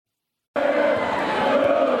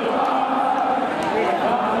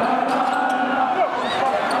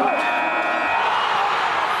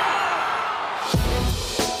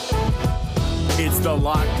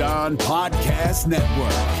Locked On Podcast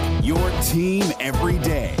Network, your team every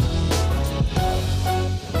day.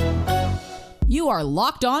 You are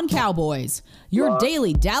Locked On Cowboys, your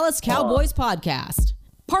daily Dallas Cowboys podcast.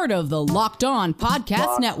 Part of the Locked On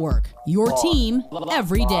Podcast Network, your team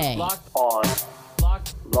every day. Locked on.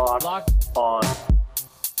 Locked on.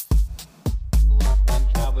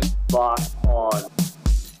 Cowboys. Locked on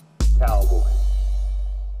Cowboys.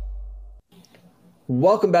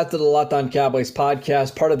 Welcome back to the Locked On Cowboys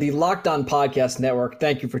podcast, part of the Locked On Podcast Network.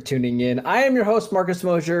 Thank you for tuning in. I am your host, Marcus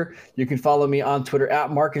Mosher. You can follow me on Twitter at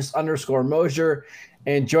Marcus_Mosher.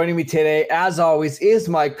 And joining me today, as always, is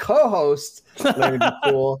my co-host, Larry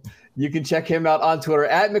McCool. You can check him out on Twitter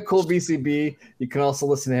at McCoolBCB. You can also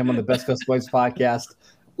listen to him on the Best Coast Boys podcast.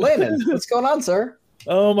 Landon, what's going on, sir?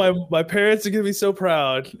 Oh, my parents are going to be so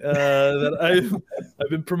proud that I've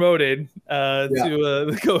been promoted to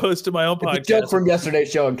the co-host of my own podcast. It's a joke from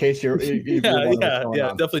yesterday's show, in case you're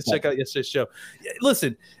definitely check out yesterday's show.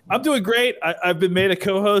 Listen, I'm doing great. I've been made a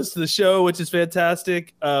co-host of the show, which is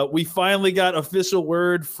fantastic. We finally got official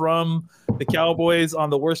word from the Cowboys on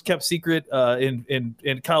the worst kept secret in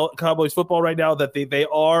Cowboys football right now that they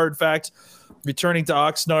are in fact returning to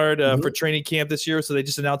Oxnard for training camp this year. So they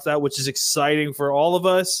just announced that, which is exciting for all of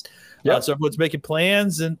us. So everyone's making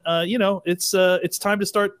plans, and it's time to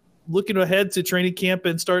start looking ahead to training camp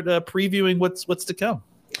and start previewing what's to come.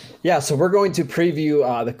 Yeah, so we're going to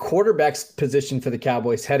preview the quarterback's position for the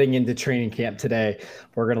Cowboys heading into training camp today.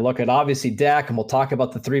 We're going to look at, obviously, Dak, and we'll talk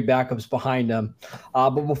about the three backups behind him.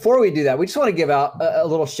 But before we do that, we just want to give out a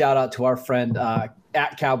little shout-out to our friend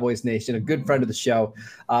at Cowboys Nation, a good friend of the show.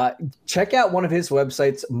 Check out one of his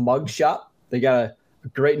websites, Mug Shop. They got a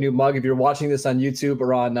great new mug. If you're watching this on YouTube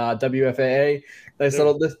or on WFAA, that's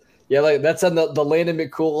on the Landon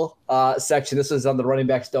McCool section. This is on the running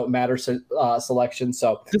backs don't matter selection.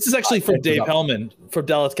 So this is actually from Dave Hellman from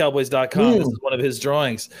DallasCowboys.com. This is one of his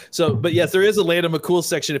drawings. So, but yes, there is a Landon McCool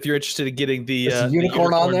section if you're interested in getting the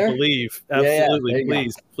unicorn on there. Believe absolutely,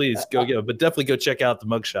 please go get it. But definitely go check out the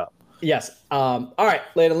Mug Shop. Yes. All right,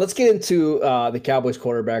 Landon, let's get into the Cowboys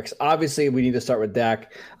quarterbacks. Obviously, we need to start with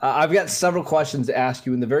Dak. I've got several questions to ask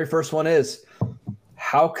you, and the very first one is,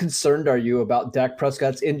 how concerned are you about Dak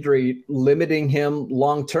Prescott's injury limiting him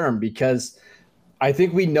long-term? Because I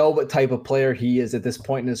think we know what type of player he is at this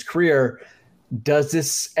point in his career. Does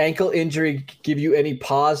this ankle injury give you any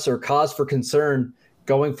pause or cause for concern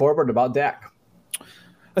going forward about Dak?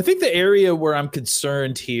 I think the area where I'm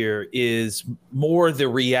concerned here is more the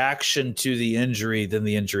reaction to the injury than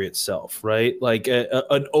the injury itself, right? Like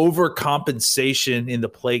an overcompensation in the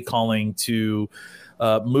play calling to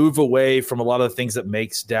move away from a lot of the things that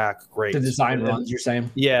makes Dak great. The design runs, you're saying?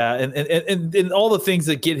 Yeah, and all the things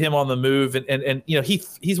that get him on the move, and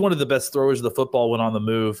he's one of the best throwers of the football when on the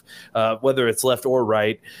move, whether it's left or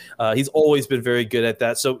right. He's always been very good at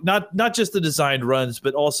that. So not just the designed runs,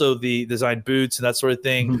 but also the designed boots and that sort of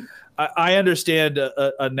thing. Mm-hmm. I understand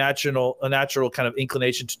a natural kind of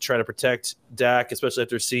inclination to try to protect Dak, especially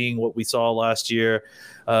after seeing what we saw last year,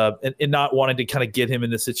 and not wanting to kind of get him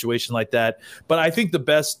in a situation like that. But I think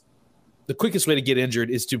the quickest way to get injured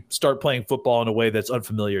is to start playing football in a way that's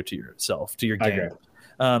unfamiliar to yourself, to your game.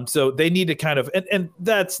 So they need to kind of, and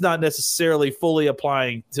that's not necessarily fully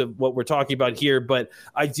applying to what we're talking about here, but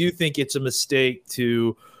I do think it's a mistake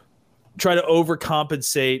to try to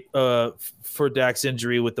overcompensate for Dak's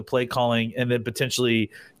injury with the play calling and then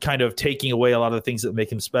potentially kind of taking away a lot of the things that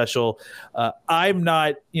make him special. I'm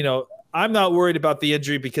not worried about the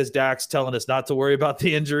injury because Dak's telling us not to worry about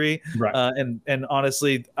the injury. Right. And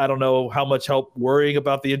honestly, I don't know how much help worrying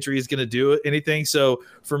about the injury is going to do anything. So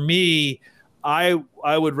for me, I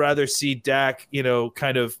would rather see Dak,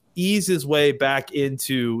 kind of ease his way back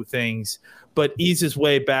into things, but ease his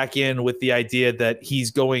way back in with the idea that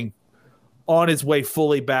he's going on his way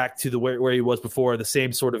fully back to where he was before, the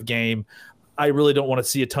same sort of game. I really don't want to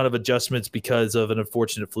see a ton of adjustments because of an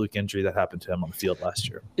unfortunate fluke injury that happened to him on the field last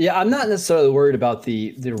year. Yeah, I'm not necessarily worried about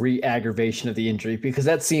the re-aggravation of the injury because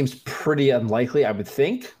that seems pretty unlikely, I would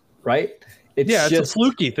think, right? It's a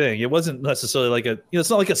fluky thing. It wasn't necessarily like it's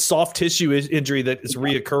not like a soft tissue injury that is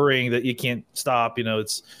reoccurring that you can't stop.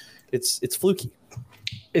 It's fluky.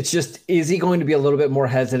 It's just, is he going to be a little bit more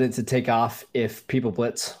hesitant to take off if people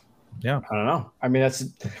blitz? Yeah. I don't know. I mean, that's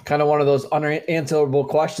kind of one of those unanswerable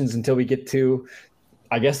questions until we get to,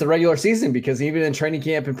 I guess, the regular season, because even in training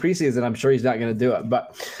camp and preseason, I'm sure he's not going to do it.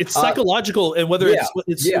 But it's psychological, and whether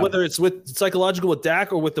it's with psychological with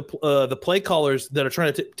Dak or with the play callers that are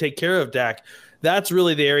trying to take care of Dak, that's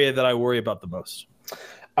really the area that I worry about the most.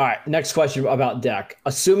 All right, next question about Dak.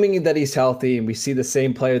 Assuming that he's healthy and we see the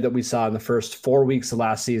same player that we saw in the first 4 weeks of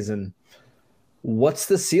last season, What's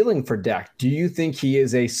the ceiling for Dak? Do you think he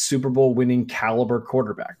is a Super Bowl winning caliber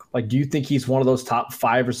quarterback? Like, do you think he's one of those top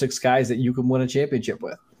 5 or 6 guys that you can win a championship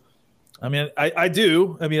with? I mean, I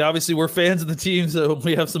do. I mean, obviously we're fans of the team, so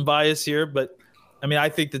we have some bias here, but I mean, I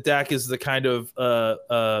think that Dak is the kind of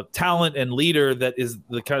talent and leader that is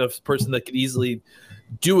the kind of person that could easily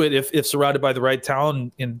do it if surrounded by the right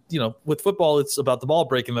talent. And, with football, it's about the ball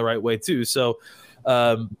breaking the right way too. So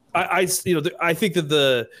I think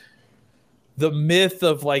that the myth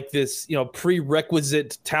of like this,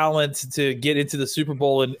 prerequisite talent to get into the Super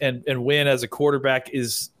Bowl and win as a quarterback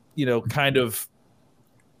is, kind of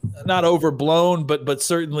not overblown, but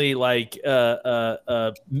certainly like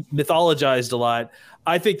mythologized a lot.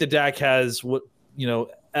 I think that Dak has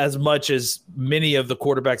as much as many of the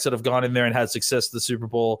quarterbacks that have gone in there and had success in the Super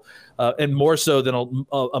Bowl, and more so than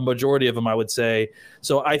a majority of them, I would say.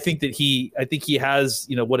 So I think that he has,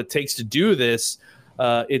 what it takes to do this.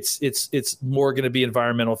 It's more going to be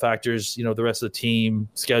environmental factors, the rest of the team,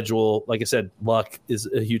 schedule. Like I said, luck is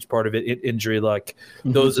a huge part of it. Injury luck.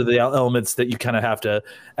 Mm-hmm. Those are the elements that you kind of have to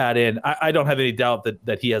add in. I don't have any doubt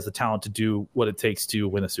that he has the talent to do what it takes to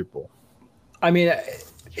win a Super Bowl. I mean,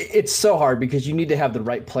 it's so hard because you need to have the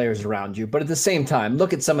right players around you. But at the same time,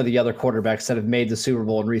 look at some of the other quarterbacks that have made the Super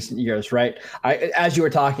Bowl in recent years, right? As you were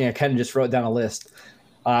talking, I kind of just wrote down a list.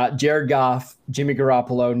 Jared Goff, Jimmy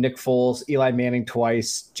Garoppolo, Nick Foles, Eli Manning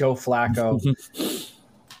twice, Joe Flacco.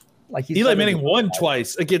 Eli Manning won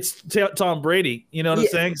twice against Tom Brady. You know what I'm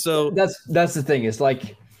saying? So that's the thing. Is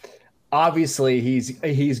like, obviously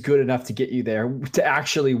he's good enough to get you there. To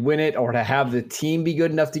actually win it or to have the team be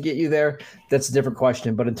good enough to get you there, that's a different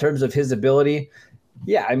question. But in terms of his ability,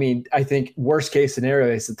 yeah, I mean, I think worst case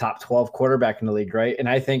scenario is the top 12 quarterback in the league, right? And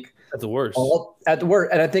I think at the worst.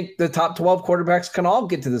 And I think the top 12 quarterbacks can all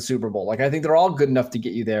get to the Super Bowl. Like, I think they're all good enough to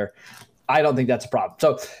get you there. I don't think that's a problem.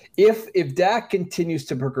 So if Dak continues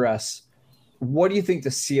to progress, what do you think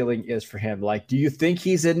the ceiling is for him? Like, do you think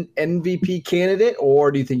he's an MVP candidate, or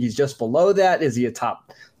do you think he's just below that? Is he a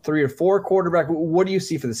top 3 or 4 quarterback? What do you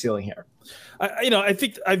see for the ceiling here? I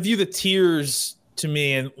think I view the tiers to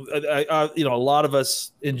me, and a lot of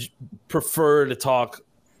us prefer to talk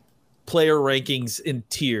player rankings in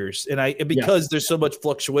tiers, and because there's so much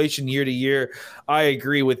fluctuation year to year, I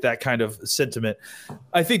agree with that kind of sentiment.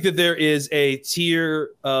 I think that there is a tier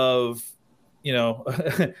of,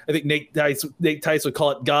 I think Nate Tice would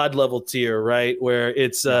call it God level tier, right? Where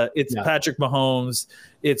it's Patrick Mahomes,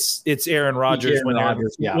 it's Aaron Rodgers when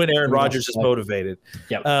Aaron Rodgers is motivated.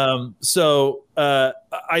 Yep. So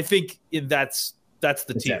I think that's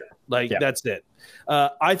the tier. That's it.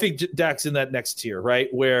 I think Dak's in that next tier, right?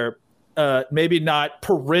 Where maybe not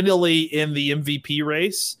perennially in the MVP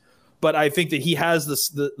race, but I think that he has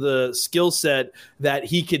the skill set that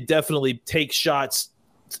he could definitely take shots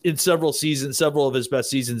in several of his best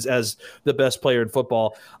seasons as the best player in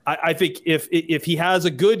football. I think if he has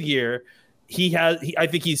a good year, I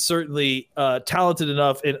think he's certainly talented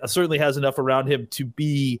enough and certainly has enough around him to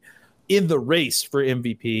be in the race for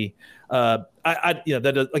MVP. That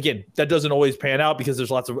doesn't always pan out because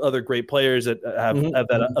there's lots of other great players that have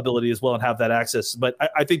that ability as well and have that access. But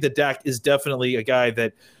I think that Dak is definitely a guy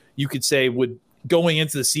that you could say would, going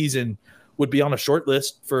into the season, would be on a short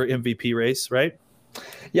list for MVP race, right?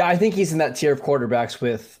 Yeah, I think he's in that tier of quarterbacks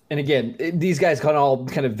with, and again, these guys can all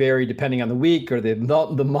kind of vary depending on the week or the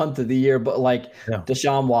month of the year, but like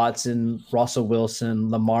Deshaun Watson, Russell Wilson,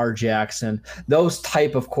 Lamar Jackson, those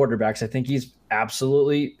type of quarterbacks, I think he's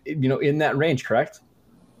absolutely, in that range, correct?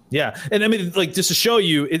 Yeah. And I mean, like, just to show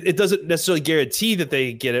you, it doesn't necessarily guarantee that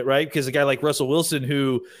they get it, right? Because a guy like Russell Wilson,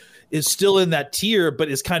 who is still in that tier, but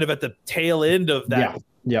is kind of at the tail end of that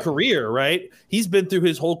career, right? He's been through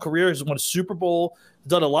his whole career. He's won a Super Bowl,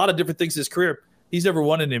 done a lot of different things in his career. He's never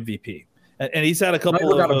won an MVP. And he's had a couple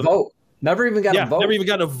never got a vote. Never even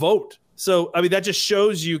got a vote. So, I mean, that just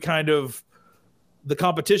shows you kind of the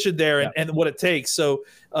competition there and what it takes. So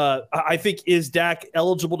I think, is Dak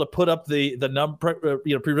eligible to put up the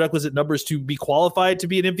prerequisite numbers to be qualified to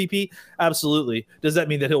be an MVP? Absolutely. Does that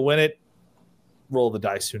mean that he'll win it? Roll the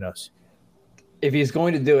dice. Who knows? If he's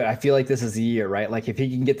going to do it, I feel like this is the year, right? Like, if he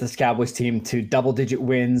can get this Cowboys team to double-digit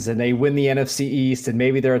wins and they win the NFC East and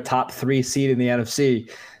maybe they're a top 3 seed in the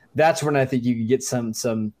NFC, that's when I think you can get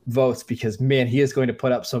some votes, because, man, he is going to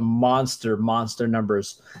put up some monster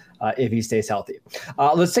numbers if he stays healthy.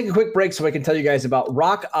 Let's take a quick break so I can tell you guys about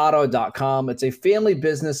rockauto.com. It's a family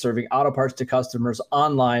business serving auto parts to customers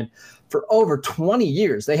online for over 20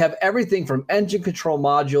 years. They have everything from engine control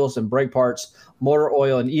modules and brake parts, motor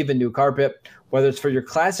oil, and even new carpet. Whether it's for your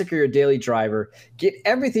classic or your daily driver, get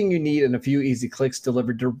everything you need in a few easy clicks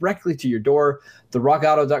delivered directly to your door. The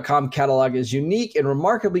rockauto.com catalog is unique and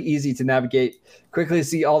remarkably easy to navigate. Quickly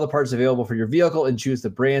see all the parts available for your vehicle and choose the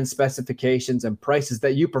brand, specifications, and prices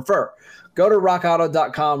that you prefer. Go to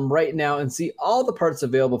rockauto.com right now and see all the parts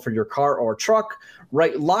available for your car or truck.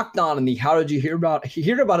 Write Locked On in the How Did You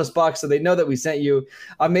Hear About Us box so they know that we sent you.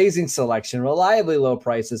 Amazing selection, reliably low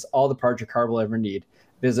prices, all the parts your car will ever need.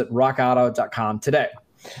 Visit rockauto.com today.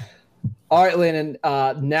 All right, Landon,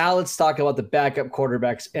 now let's talk about the backup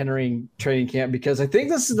quarterbacks entering training camp, because I think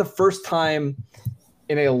this is the first time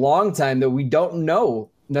in a long time that we don't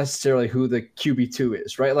know necessarily who the QB2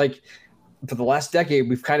 is, right? Like for the last decade,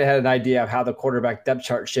 we've kind of had an idea of how the quarterback depth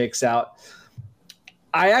chart shakes out.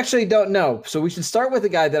 I actually don't know. So we should start with a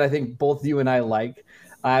guy that I think both you and I like.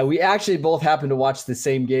 We actually both happened to watch the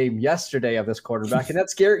same game yesterday of this quarterback, and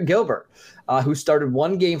that's Garrett Gilbert, who started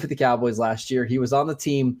one game for the Cowboys last year. He was on the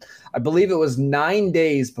team, I believe it was 9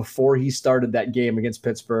 days before he started that game against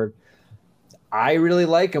Pittsburgh. I really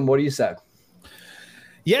like him. What do you say?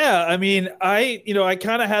 Yeah, I mean, I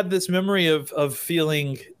kind of had this memory of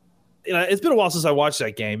feeling, it's been a while since I watched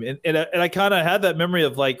that game, and I kind of had that memory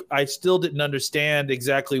of like I still didn't understand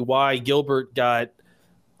exactly why Gilbert got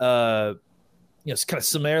it's kind of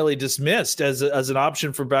summarily dismissed as an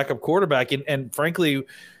option for backup quarterback. And frankly,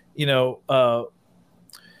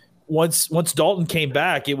 once Dalton came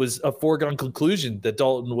back, it was a foregone conclusion that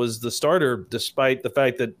Dalton was the starter, despite the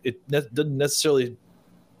fact that it didn't necessarily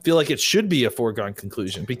feel like it should be a foregone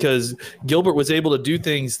conclusion, because Gilbert was able to do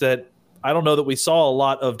things that I don't know that we saw a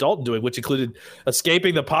lot of Dalton doing, which included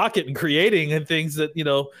escaping the pocket and creating and things that,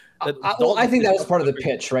 I think that was part of the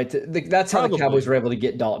pitch, right? That's how the Cowboys were able to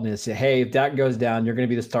get Dalton, is say, hey, if Dak goes down, you're going to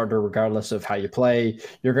be the starter regardless of how you play.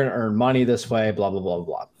 You're going to earn money this way, blah, blah, blah,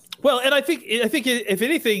 blah. Well, and I think if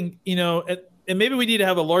anything, and maybe we need to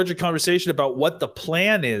have a larger conversation about what the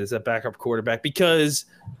plan is at backup quarterback, because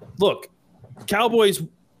look, Cowboys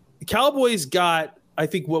got, I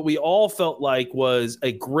think, what we all felt like was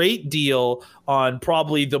a great deal on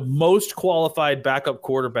probably the most qualified backup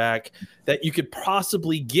quarterback that you could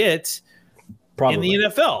possibly get in the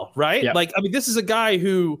NFL, right? Yeah. Like, I mean, this is a guy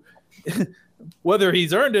who, whether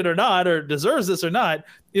he's earned it or not, or deserves this or not,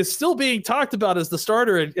 is still being talked about as the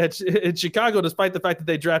starter in Chicago, despite the fact that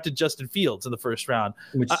they drafted Justin Fields in the first round.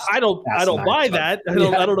 I don't buy that. I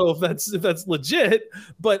don't know if that's legit,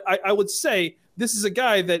 but I would say this is a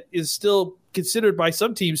guy that is still considered by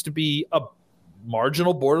some teams to be a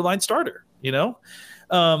marginal borderline starter,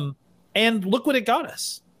 and look what it got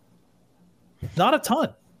us. Not a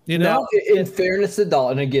ton, Now, in fairness to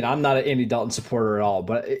Dalton, again, I'm not an Andy Dalton supporter at all,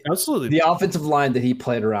 but absolutely, the offensive line that he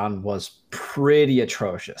played around was pretty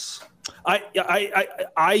atrocious.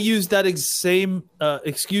 I use that same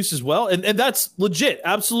excuse as well, and that's legit,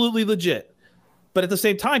 absolutely legit. But at the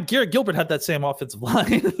same time, Garrett Gilbert had that same offensive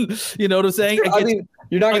line. You know what I'm saying? I mean,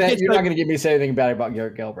 you're not going to get me to say anything bad about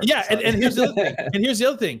Garrett Gilbert. Yeah, so. and here's the other thing. And here's the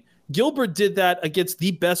other thing. Gilbert did that against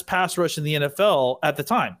the best pass rush in the NFL at the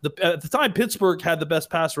time. At the time, Pittsburgh had the best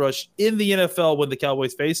pass rush in the NFL when the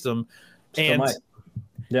Cowboys faced them, and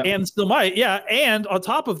still might. Yeah, and on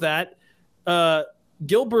top of that,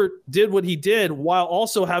 Gilbert did what he did while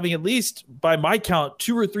also having, at least by my count,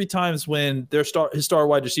 2 or 3 times when his star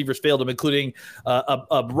wide receivers failed him, including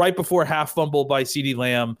a right before half fumble by CeeDee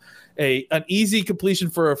Lamb, an easy completion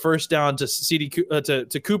for a first down to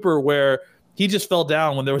to Cooper, where he just fell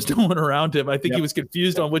down when there was no one around him. I think he was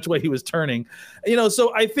confused on which way he was turning.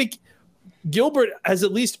 So I think Gilbert has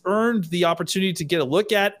at least earned the opportunity to get a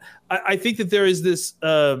look at. I think that there is this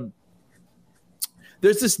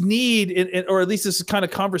there's this need, or at least this kind of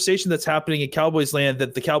conversation that's happening in Cowboys land,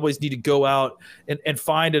 that the Cowboys need to go out and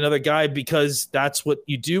find another guy, because that's what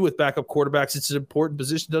you do with backup quarterbacks. It's an important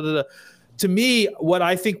position. To me, what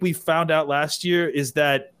I think we found out last year is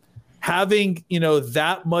that having,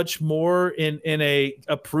 that much more in a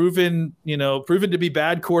proven to be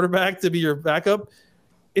bad quarterback to be your backup,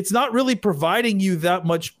 it's not really providing you that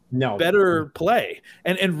much better play.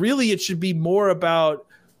 And really it should be more about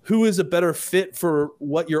who is a better fit for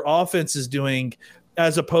what your offense is doing,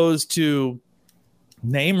 as opposed to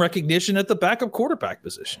name recognition at the backup quarterback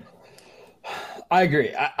position. I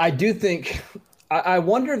agree. I do think – I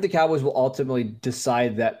wonder if the Cowboys will ultimately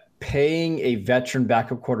decide that paying a veteran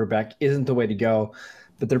backup quarterback isn't the way to go.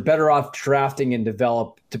 but they're better off drafting and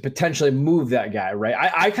develop to potentially move that guy, right?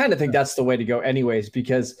 I kind of think that's the way to go anyways,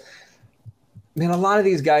 because man, a lot of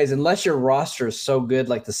these guys, unless your roster is so good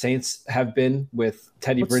like the Saints have been with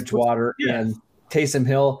Teddy Bridgewater and Taysom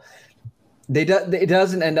Hill, it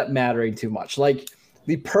doesn't end up mattering too much. Like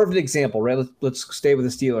the perfect example, right? Let's stay with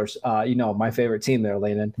the Steelers. My favorite team there,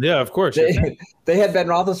 Landon. Yeah, of course. They had Ben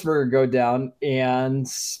Roethlisberger go down,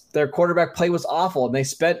 and their quarterback play was awful, and they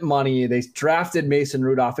spent money. They drafted Mason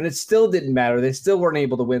Rudolph, and it still didn't matter. They still weren't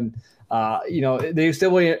able to win. They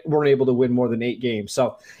still weren't able to win more than 8 games.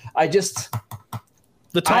 So I don't see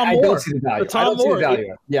the value. I don't see the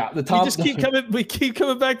value. Yeah, We keep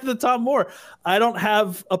coming back to the Tom Moore. I don't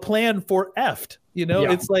have a plan for effed.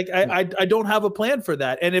 It's like I don't have a plan for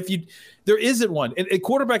that. And there isn't one. And a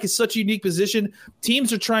quarterback is such a unique position.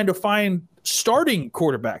 Teams are trying to find starting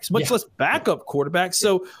quarterbacks, much less backup quarterbacks.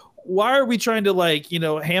 So why are we trying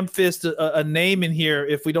to ham fist a name in here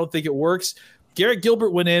if we don't think it works? Garrett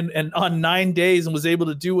Gilbert went in and on 9 days and was able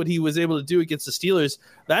to do what he was able to do against the Steelers.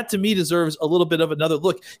 That to me deserves a little bit of another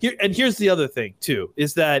look here. And here's the other thing too,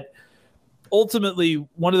 is that ultimately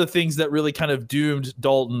one of the things that really kind of doomed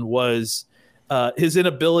Dalton was his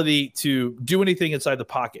inability to do anything inside the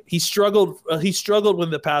pocket. He struggled when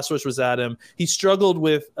the pass rush was at him. He struggled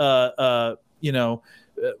with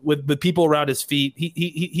with people around his feet.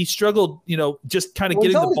 He struggled, just kind of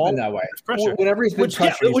getting the ball that way. Pressure. Whenever he's been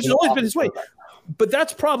pressured, which has always been his way. But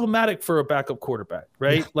that's problematic for a backup quarterback,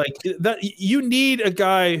 right? Like that, you need a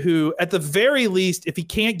guy who, at the very least, if he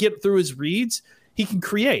can't get through his reads, he can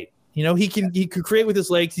create. He can create with his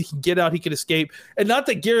legs. He can get out. He can escape. And not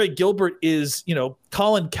that Garrett Gilbert is,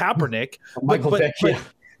 Colin Kaepernick,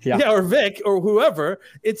 or Vic or whoever.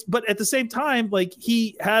 But at the same time, like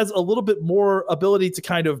he has a little bit more ability to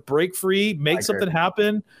kind of break free, make something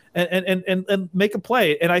happen, and make a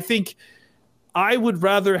play. And I think I would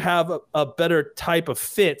rather have a better type of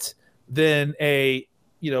fit than a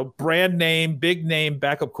brand name, big name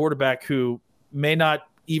backup quarterback who may not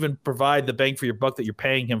even provide the bang for your buck that you're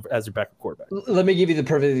paying him as your backup quarterback. Let me give you the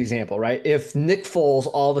perfect example, right? If Nick Foles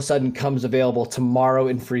all of a sudden comes available tomorrow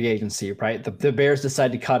in free agency, right? The Bears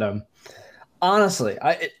decide to cut him. Honestly,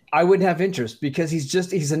 I wouldn't have interest because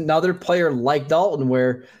he's another player like Dalton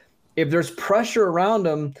where if there's pressure around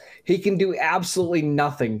him, he can do absolutely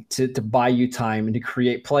nothing to buy you time and to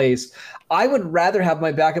create plays. I would rather have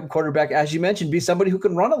my backup quarterback, as you mentioned, be somebody who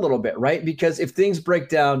can run a little bit, right? Because if things break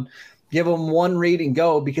down, give them one read and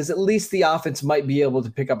go, because at least the offense might be able to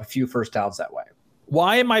pick up a few first downs that way.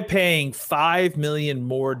 Why am I paying $5 million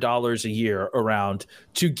more a year around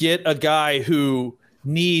to get a guy who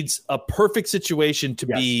needs a perfect situation to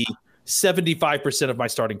be 75% of my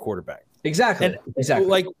starting quarterback? Exactly.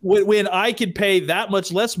 Like when I could pay that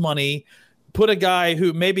much less money, put a guy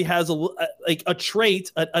who maybe has a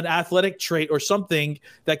trait, an athletic trait or something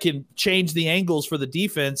that can change the angles for the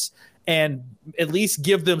defense, and at least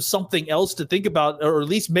give them something else to think about, or at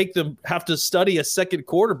least make them have to study a second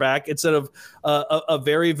quarterback instead of a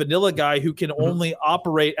very vanilla guy who can only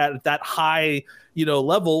operate at that high,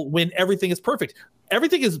 level when everything is perfect.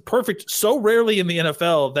 Everything is perfect so rarely in the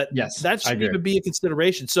NFL that that shouldn't even be a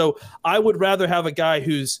consideration. So I would rather have a guy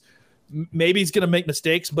who's maybe he's going to make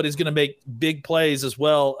mistakes, but he's going to make big plays as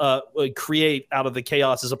well, create out of the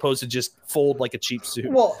chaos as opposed to just fold like a cheap suit.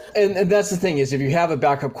 Well, and that's the thing is if you have a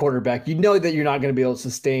backup quarterback, you know that you're not going to be able to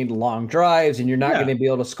sustain long drives and you're not going to be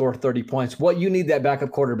able to score 30 points. What you need that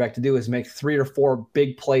backup quarterback to do is make 3 or 4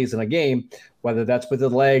 big plays in a game, whether that's with the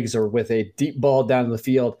legs or with a deep ball down the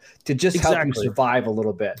field, to just help you survive a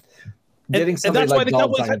little bit. Getting somebody like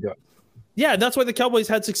Dalton's not going to do it. Yeah, and that's why the Cowboys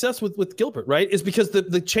had success with Gilbert, right? Is because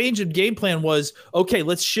the change in game plan was, okay,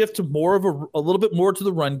 let's shift to more of a little bit more to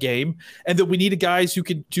the run game, and that we needed guys who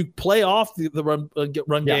can to play off the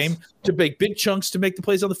run game to make big chunks to make the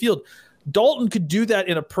plays on the field. Dalton could do that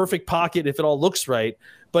in a perfect pocket if it all looks right,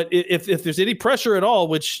 but if there's any pressure at all,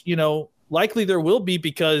 which likely there will be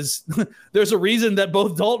because there's a reason that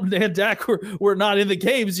both Dalton and Dak were not in the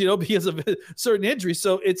games, because of certain injuries.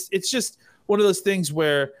 So it's just one of those things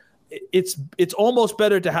where it's almost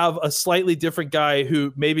better to have a slightly different guy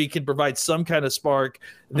who maybe can provide some kind of spark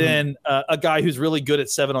than a guy who's really good at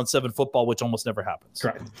 7-on-7 football, which almost never happens.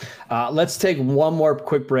 Correct. Let's take one more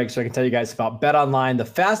quick break so I can tell you guys about BetOnline, the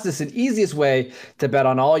fastest and easiest way to bet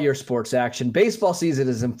on all your sports action. Baseball season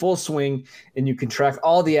is in full swing, and you can track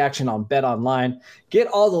all the action on BetOnline. Get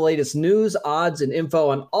all the latest news, odds, and info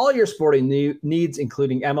on all your sporting needs,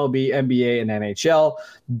 including MLB, NBA, and NHL.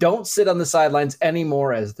 Don't sit on the sidelines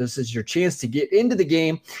anymore, as this is your chance to get into the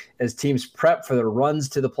game as teams prep for their runs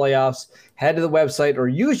to the playoffs. Head to the website or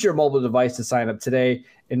use your mobile device to sign up today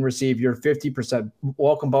and receive your 50%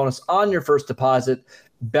 welcome bonus on your first deposit.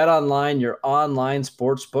 BetOnline, your online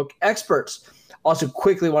sportsbook experts. Also,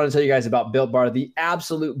 quickly want to tell you guys about Built Bar, the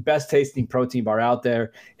absolute best tasting protein bar out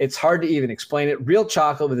there. It's hard to even explain it. Real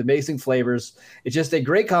chocolate with amazing flavors. It's just a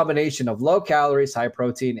great combination of low calories, high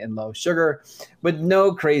protein, and low sugar with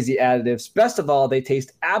no crazy additives. Best of all, they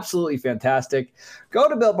taste absolutely fantastic. Go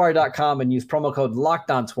to BuiltBar.com and use promo code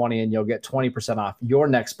LOCKEDON20 and you'll get 20% off your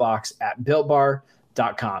next box at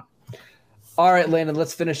BuiltBar.com. All right, Landon,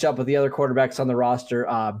 let's finish up with the other quarterbacks on the roster.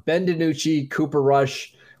 Ben DiNucci, Cooper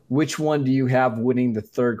Rush. Which one do you have winning the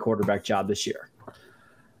third quarterback job this year?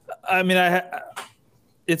 I mean,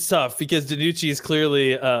 it's tough because DiNucci is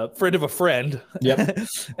clearly a friend of a friend. Yep.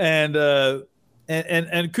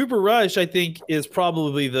 and Cooper Rush, I think, is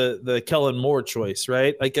probably the Kellen Moore choice,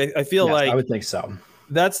 right? Like I feel like I would think so.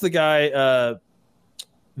 That's the guy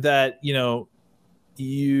that you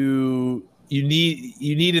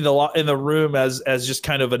need in the room as just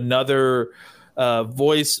kind of another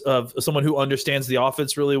voice of someone who understands the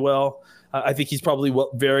offense really well. I think he's probably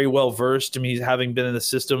very well versed. I mean, he's having been in the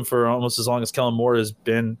system for almost as long as Kellen Moore has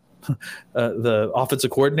been the offensive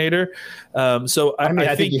coordinator. So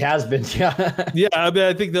I think he has been. Yeah. Yeah. I mean,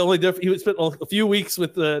 I think the only difference, he spent a few weeks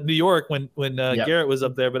with New York when Garrett was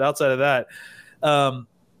up there, but outside of that,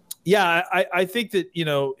 I think that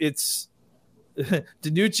it's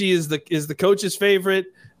DiNucci is the coach's favorite.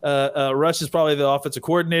 Rush is probably the offensive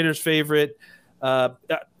coordinator's favorite.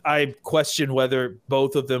 I question whether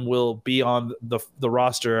both of them will be on the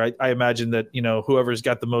roster. I imagine that whoever's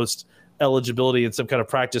got the most eligibility in some kind of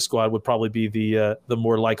practice squad would probably be the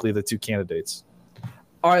more likely of the two candidates.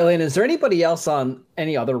 All right, Lane, is there anybody else on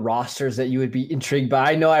any other rosters that you would be intrigued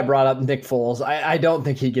by? I know I brought up Nick Foles. I don't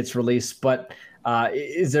think he gets released, but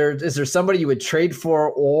is there somebody you would trade for,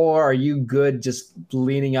 or are you good just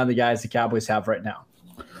leaning on the guys the Cowboys have right now?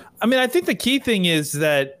 I mean, I think the key thing is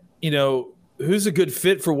that, who's a good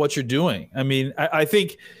fit for what you're doing. I mean, I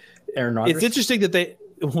think Aaron Rodgers. It's interesting that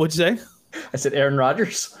what'd you say? I said Aaron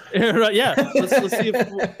Rodgers. Yeah. Let's see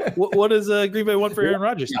what does Green Bay want for Aaron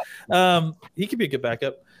Rodgers? He could be a good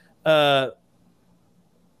backup.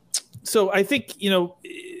 So I think,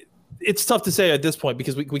 it's tough to say at this point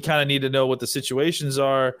because we kind of need to know what the situations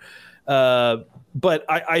are. But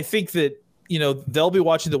I think that, they'll be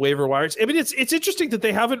watching the waiver wires. I mean, it's interesting that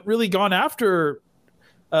they haven't really gone after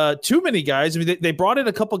too many guys. I mean, they brought in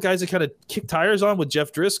a couple guys that kind of kicked tires on with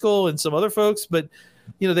Jeff Driscoll and some other folks, but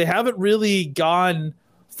they haven't really gone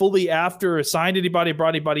fully after or signed anybody,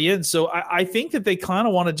 brought anybody in. So I think that they kind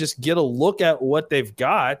of want to just get a look at what they've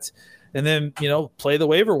got and then, play the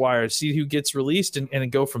waiver wire, see who gets released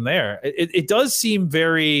and go from there. It does seem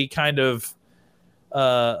very kind of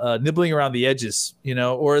nibbling around the edges,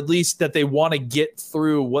 or at least that they want to get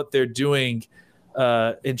through what they're doing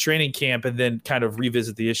in training camp and then kind of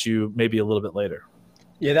revisit the issue maybe a little bit later.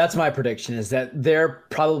 Yeah, that's my prediction, is that their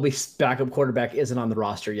probably backup quarterback isn't on the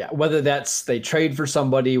roster yet. Whether that's they trade for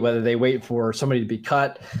somebody, whether they wait for somebody to be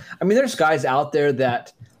cut. I mean, there's guys out there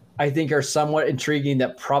that I think are somewhat intriguing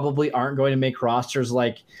that probably aren't going to make rosters.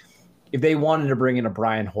 Like if they wanted to bring in a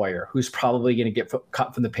Brian Hoyer, who's probably going to get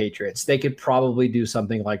cut from the Patriots, they could probably do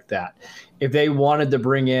something like that. If they wanted to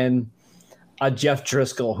bring in a Jeff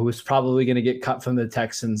Driscoll, who's probably going to get cut from the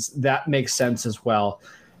Texans, that makes sense as well.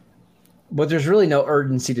 But there's really no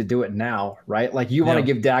urgency to do it now, right? Like you want to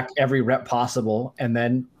give Dak every rep possible and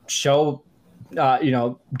then show,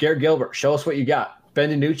 Garrett Gilbert, show us what you got. Ben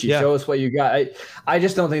DiNucci, show us what you got. I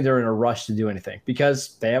just don't think they're in a rush to do anything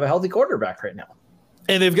because they have a healthy quarterback right now.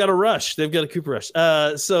 And they've got a rush. They've got a Cooper Rush.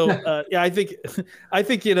 I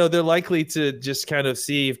think they're likely to just kind of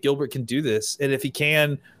see if Gilbert can do this. And if he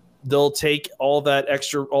can, they'll take all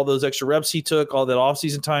those extra reps he took, all that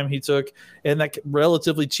offseason time he took, and that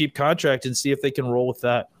relatively cheap contract and see if they can roll with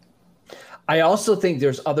that. I also think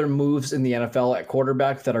there's other moves in the NFL at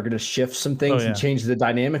quarterback that are going to shift some things and change the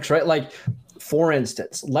dynamics, right? Like, for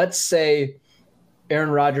instance, let's say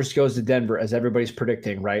Aaron Rodgers goes to Denver, as everybody's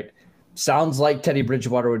predicting, right? Sounds like Teddy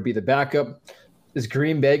Bridgewater would be the backup. Is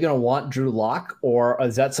Green Bay going to want Drew Lock, or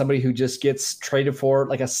is that somebody who just gets traded for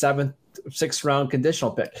like a 7th, 6th round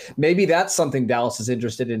conditional pick? Maybe that's something Dallas is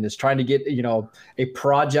interested in, is trying to get, a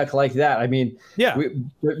project like that. I mean,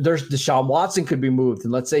 there's Deshaun Watson could be moved.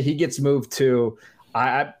 And let's say he gets moved to,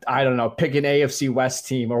 I don't know, pick an AFC West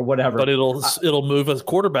team or whatever. But it'll move a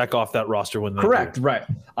quarterback off that roster when they correct, do. Right.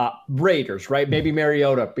 Raiders, right? Maybe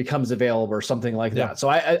Mariota becomes available or something like that. So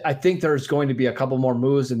I think there's going to be a couple more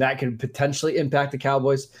moves, and that could potentially impact the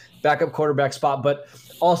Cowboys' backup quarterback spot. But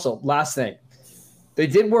also, last thing, they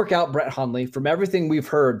did work out Brett Hundley. From everything we've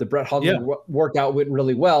heard, the Brett Hundley workout went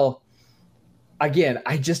really well. again,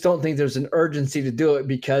 I just don't think there's an urgency to do it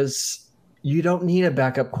because you don't need a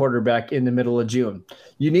backup quarterback in the middle of June.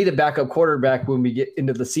 You need a backup quarterback when we get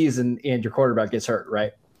into the season and your quarterback gets hurt,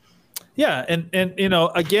 right? Yeah, and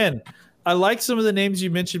again, I like some of the names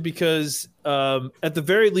you mentioned because at the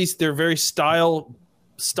very least they're very style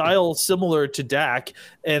similar to Dak,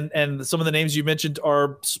 and some of the names you mentioned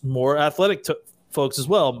are more athletic folks as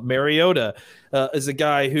well. Mariota is a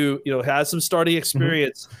guy who has some starting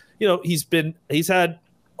experience. Mm-hmm. He's had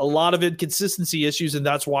a lot of inconsistency issues, and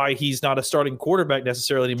that's why he's not a starting quarterback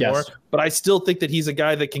necessarily anymore. Yes. But I still think that he's a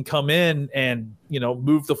guy that can come in and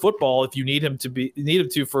move the football if you need him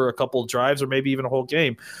to for a couple of drives or maybe even a whole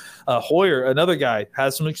game. Hoyer, another guy,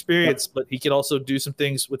 has some experience, but he can also do some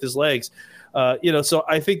things with his legs. So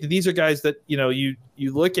I think that these are guys that you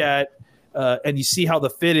look at and you see how the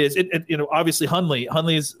fit is. And obviously Hundley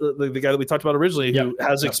is the guy that we talked about originally, who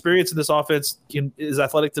has experience in this offense, is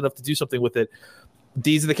athletic enough to do something with it.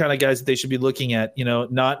 These are the kind of guys that they should be looking at,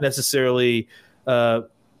 not necessarily,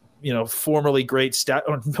 formerly good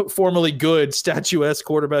statuesque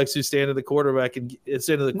quarterbacks who stand in the quarterback and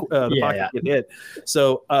stand in the pocket and get hit.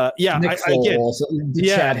 So, Nick Foles,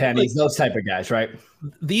 Chad Henne, those type of guys, right?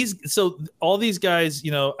 All these guys,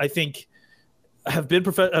 I think have been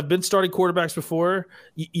starting quarterbacks before.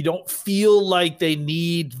 You don't feel like they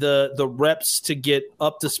need the reps to get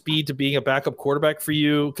up to speed to being a backup quarterback for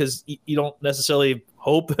you, because you don't necessarily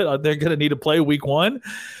hope that they're going to need to play week one.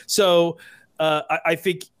 So I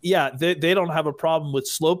think, they don't have a problem with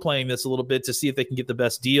slow playing this a little bit to see if they can get the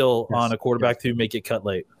best deal on a quarterback who may get cut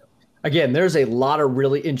late. Again, there's a lot of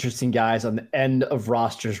really interesting guys on the end of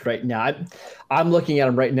rosters right now. I'm looking at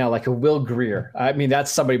them right now like a Will Grier. I mean,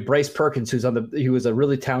 that's somebody, Bryce Perkins, he was a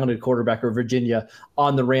really talented quarterback of Virginia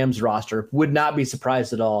on the Rams roster. Would not be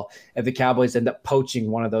surprised at all if the Cowboys end up poaching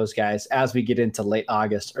one of those guys as we get into late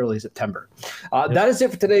August, early September. That is it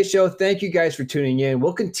for today's show. Thank you guys for tuning in.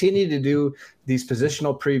 We'll continue to do these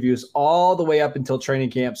positional previews all the way up until training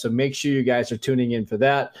camp, so make sure you guys are tuning in for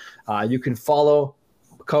that. You can follow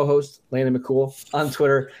co-host Landon McCool on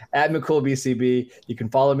Twitter at McCoolBCB. You can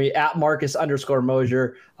follow me at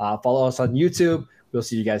Marcus_Mosier. Follow us on YouTube. We'll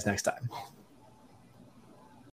see you guys next time.